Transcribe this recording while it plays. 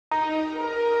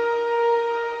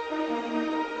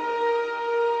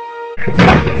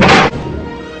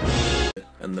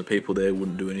And the people there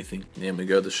wouldn't do anything. Yeah, we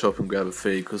go to the shop and grab a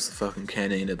feed because the fucking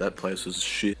canteen at that place was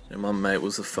shit. And my mate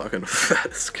was the fucking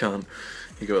fattest cunt.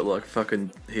 He got like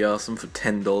fucking, he asked them for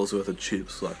 $10 worth of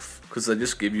chips, like, because they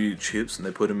just give you chips and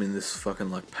they put them in this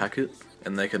fucking like packet.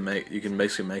 And they can make, you can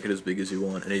basically make it as big as you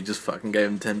want. And he just fucking gave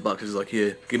him $10. He's like,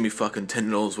 yeah, give me fucking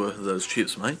 $10 worth of those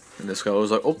chips, mate. And this guy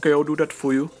was like, okay, I'll do that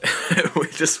for you. We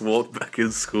just walked back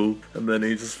in school. And then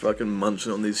he just fucking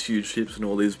munching on these huge chips. And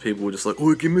all these people were just like,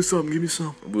 oh, give me some, give me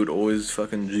some. We would always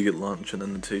fucking jig at lunch. And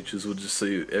then the teachers would just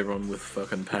see everyone with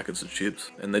fucking packets of chips.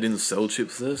 And they didn't sell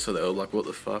chips there. So they were like, what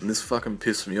the fuck? And this fucking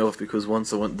pissed me off because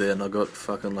once I went there and I got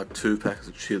fucking like 2 packets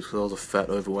of chips because I was a fat,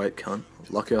 overweight cunt.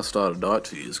 Lucky I started a diet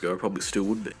 2 years ago, I probably still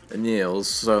would be. And yeah, I was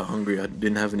so hungry I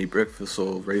didn't have any breakfast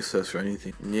or recess or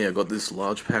anything. And yeah, I got this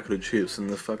large packet of chips and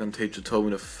the fucking teacher told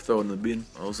me to throw it in the bin.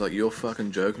 I was like, you're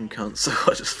fucking joking, cunt. So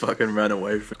I just fucking ran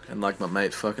away from it. And like my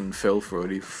mate fucking fell for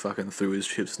it, he fucking threw his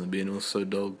chips in the bin, it was so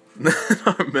dog.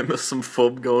 I remember some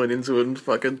fob going into it and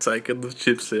fucking taking the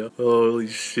chips out. Holy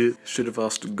shit. Should have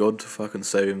asked God to fucking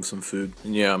save him some food.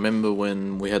 And yeah, I remember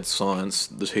when we had science,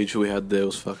 the teacher we had there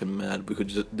was fucking mad. We could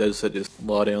just, they said just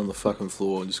lie down on the fucking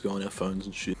floor and just go on our phones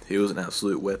and shit. He was an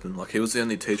absolute weapon. Like, he was the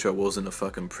only teacher I wasn't a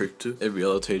fucking prick to. Every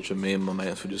other teacher, me and my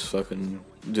mates would just fucking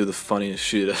do the funniest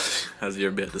shit as you're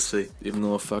about to see. Even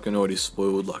though I fucking already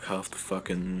spoiled like half the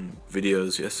fucking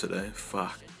videos yesterday.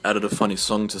 Fuck. Added a funny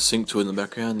song to sync to in the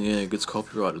background, yeah, it gets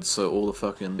copyrighted, so all the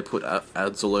fucking, they put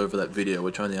ads all over that video,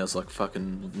 which only has like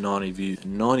fucking 90 views.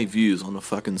 90 views on the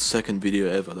fucking second video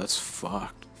ever, that's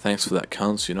fucked. Thanks for that,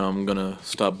 cunts, you know, I'm gonna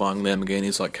start buying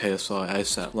Lamborghinis like KSI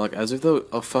ASAP. Like, as if though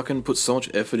I fucking put so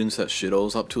much effort into that shit, I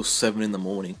was up till 7 in the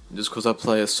morning. Just cause I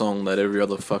play a song that every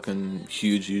other fucking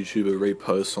huge YouTuber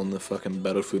reposts on the fucking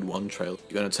Battlefield 1 trailer.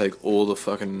 You're gonna take all the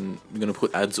fucking, you're gonna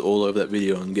put ads all over that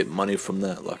video and get money from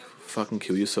that, like, fucking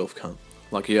kill yourself, cunt.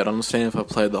 Like, yeah, I'd understand if I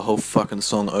played the whole fucking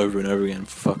song over and over again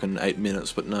for fucking 8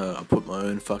 minutes, but no, I put my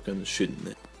own fucking shit in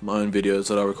there. My own videos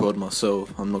that I record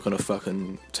myself. I'm not gonna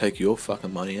fucking take your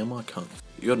fucking money, am I, cunt?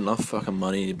 You got enough fucking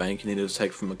money in your bank you need to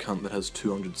take from a cunt that has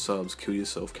 200 subs. Kill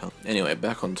yourself, cunt. Anyway,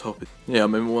 back on topic. Yeah, I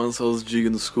remember once I was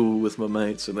jigging school with my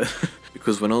mates and then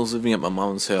because when I was living at my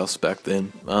mum's house back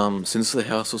then, since the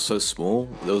house was so small,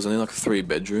 there was only like 3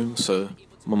 bedrooms, so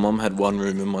my mum had 1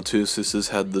 room and my 2 sisters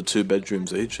had the 2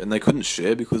 bedrooms each, and they couldn't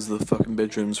share because the fucking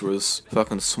bedrooms were as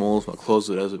fucking small as my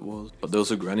closet as it was. But there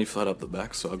was a granny flat up the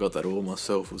back, so I got that all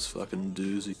myself. It was fucking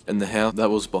doozy. And the house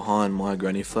that was behind my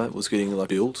granny flat was getting like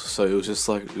built, so it was just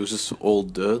like, it was just all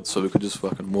dirt, so we could just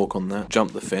fucking walk on that,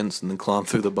 jump the fence and then climb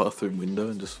through the bathroom window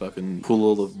and just fucking pull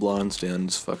all the blinds down and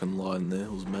just fucking lie in there.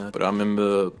 It was mad. But I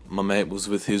remember my mate was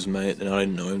with his mate and I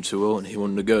didn't know him too well and he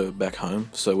wanted to go back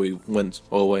home, so we went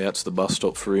all the way out to the bus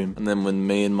stop for him. And then when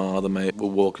me and my other mate were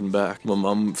walking back, my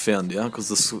mum found out because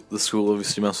the school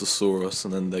obviously must have saw us,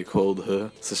 and then they called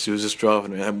her. So she was just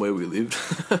driving around where we lived,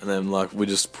 and then like we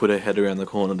just put her head around the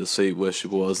corner to see where she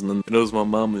was, and then it was my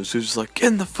mum, and she was just like, "Get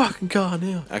in the fucking car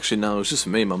now!" Actually, no, it was just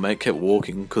me. My mate kept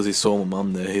walking because he saw my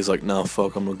mum there. He's like, "Nah,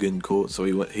 fuck, I'm not getting caught." So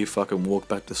he fucking walked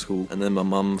back to school, and then my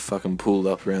mum fucking pulled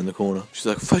up around the corner. She's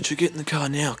like, "Fletcher, get in the car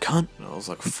now, cunt!" And I was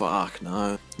like, "Fuck,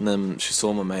 no." And then she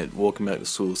saw my mate walking back to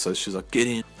school, so she's like, "Get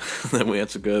in." And then we had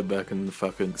to go back and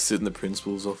fucking sit in the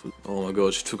principal's office. Oh my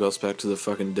god, she took us back to the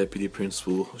fucking deputy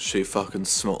principal. She fucking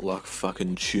smelt like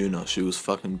fucking tuna. She was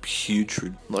fucking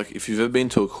putrid. Like, if you've ever been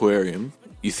to an aquarium,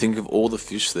 you think of all the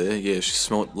fish there, yeah, she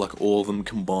smelled like all of them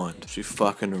combined. She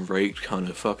fucking reeked kind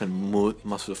of fucking mutt.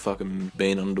 Must have fucking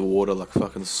been underwater like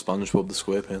fucking SpongeBob the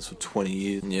SquarePants for 20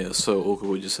 years. And yeah, so awkward,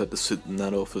 we just had to sit in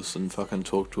that office and fucking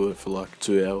talk to her for like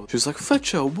 2 hours. She was like,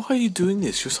 "Fletcher, why are you doing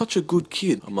this? You're such a good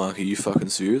kid." I'm like, "Are you fucking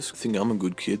serious? I think I'm a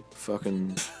good kid."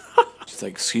 Fucking... She's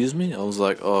like, "Excuse me?" I was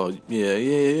like, "Oh,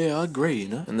 yeah, I agree, you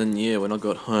know?" And then, yeah, when I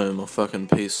got home, my fucking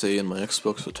PC and my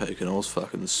Xbox were taken. I was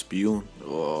fucking spewing.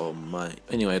 Oh, mate.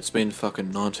 Anyway, it's been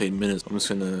fucking 19 minutes. I'm just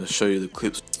gonna show you the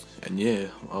clips. And yeah,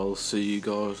 I'll see you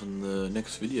guys in the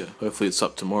next video. Hopefully it's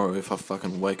up tomorrow if I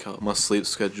fucking wake up. My sleep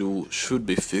schedule should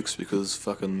be fixed because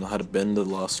fucking I had a bender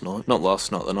last night. Not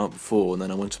last night, the night before. And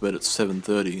then I went to bed at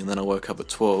 7:30 and then I woke up at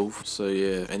 12. So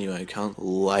yeah, anyway, cunt.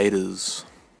 Laters.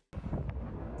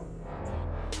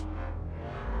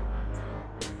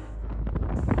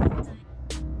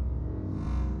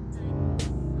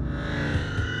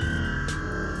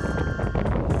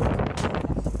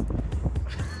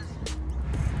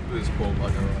 This poor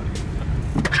bugger egg.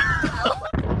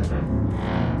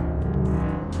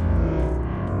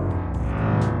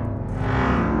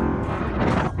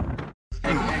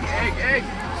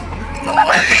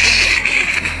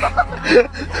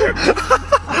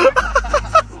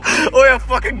 Oh, I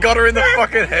fucking got her in the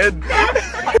fucking head.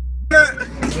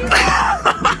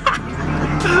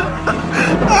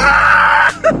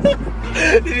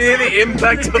 Did you hear the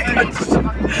impact of this?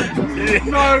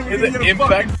 No, the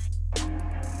impact.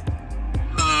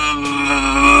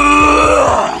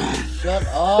 Shut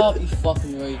up, you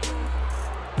fucking weak.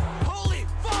 Holy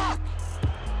fuck!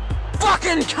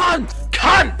 Fucking cunt!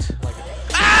 Cunt!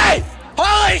 Hey!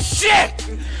 Holy shit!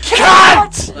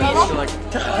 Cunt!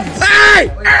 Hey!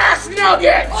 Ass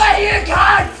nugget! Hey, you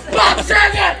cunt! Bob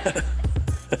Saget!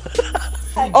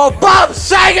 Oh, Bob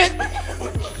Saget!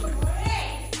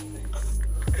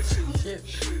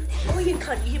 Oh, you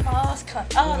cunt, you hit my ass,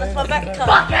 cunt. Oh, that's my back, cunt.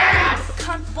 Fuck ass!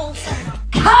 Cunt, bullshit.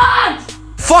 Cunt!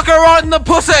 Fuck her right in the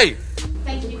pussy!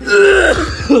 Thank you.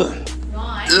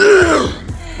 Right.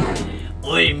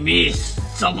 Oi, miss,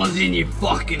 someone's in your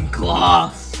fucking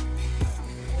class.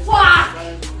 Fuck!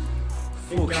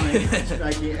 You're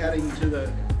adding to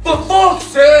the... For fuck's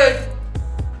sake!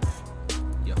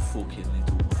 You fucking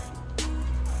little one.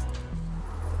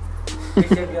 Your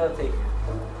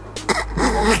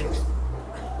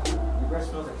breath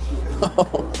smells like shit.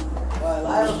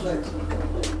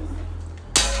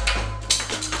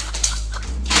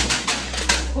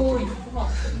 Holy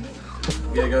fuck.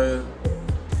 Yeah, go.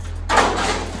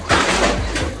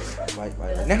 Wait.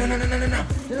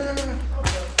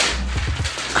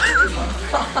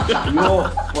 No. You're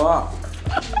fucked.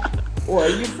 Oh, are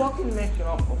you fucking making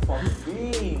up a fucking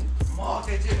thing? Mark,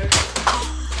 it did.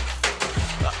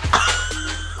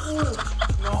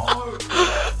 No.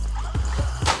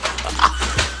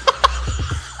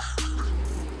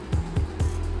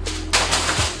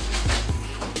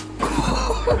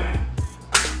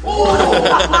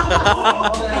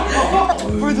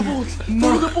 Through the balls!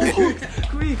 Through the balls!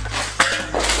 Quick!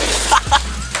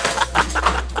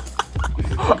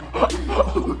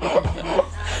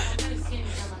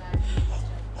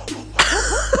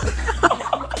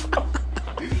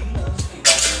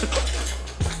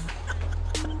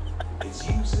 Its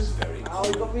use is very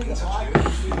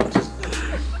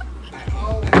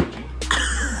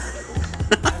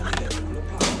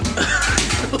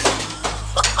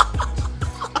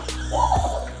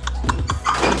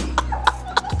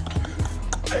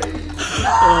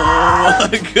Oh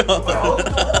my god.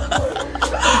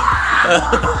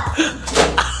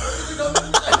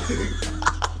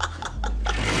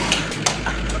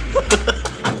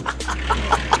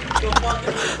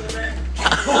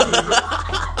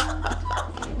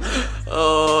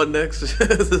 Oh, next.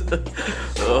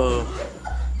 Oh.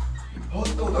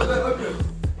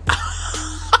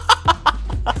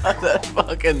 That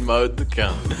fucking mode to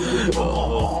come.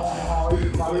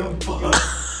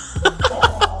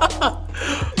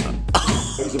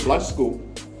 It's a bludge school.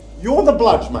 You're the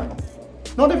bludge, mate.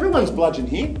 Not everyone's bludgeon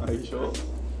here. Are you sure?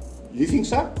 You think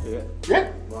so? Yeah.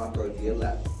 Yeah? Marco, dear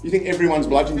lad. You think everyone's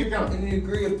bludgeon? Keep going. In the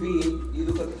degree of beard, you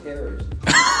look like a terrorist.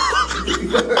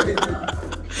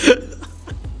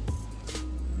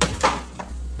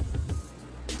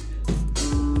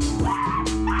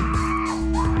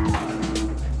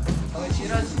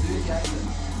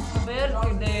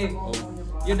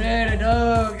 You're dead,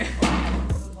 dog.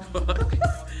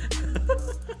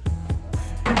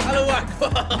 Hello, Aqua.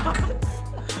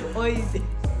 Oi,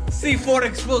 C4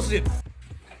 explosive.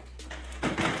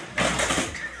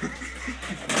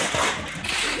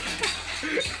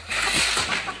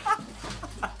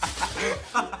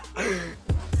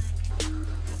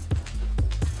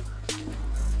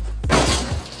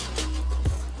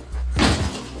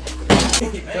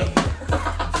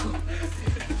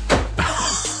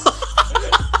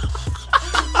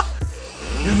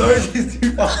 Your nose is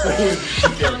too far forward.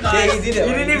 Yeah, he did it.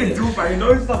 He didn't even do it, but your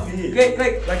nose is up here.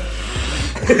 Quick.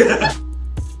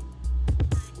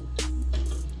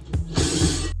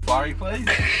 Flurry, please.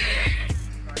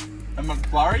 A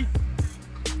McFlurry?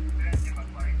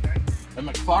 A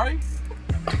McFlurry?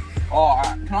 Oh,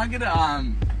 can I get a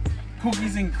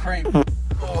cookies and cream?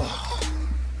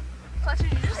 Fletcher,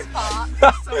 you just fart.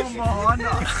 Someone behind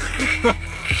us.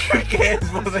 Who cares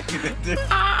what they're gonna do?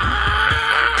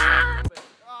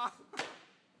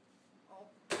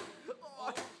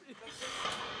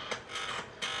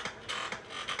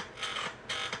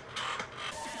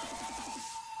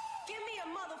 Give me a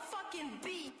motherfucking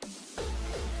beat.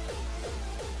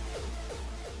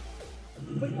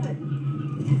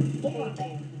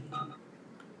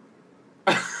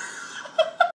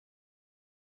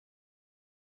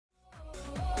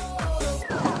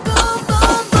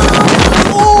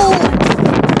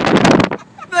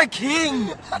 The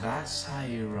king! That's how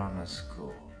you run a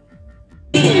school.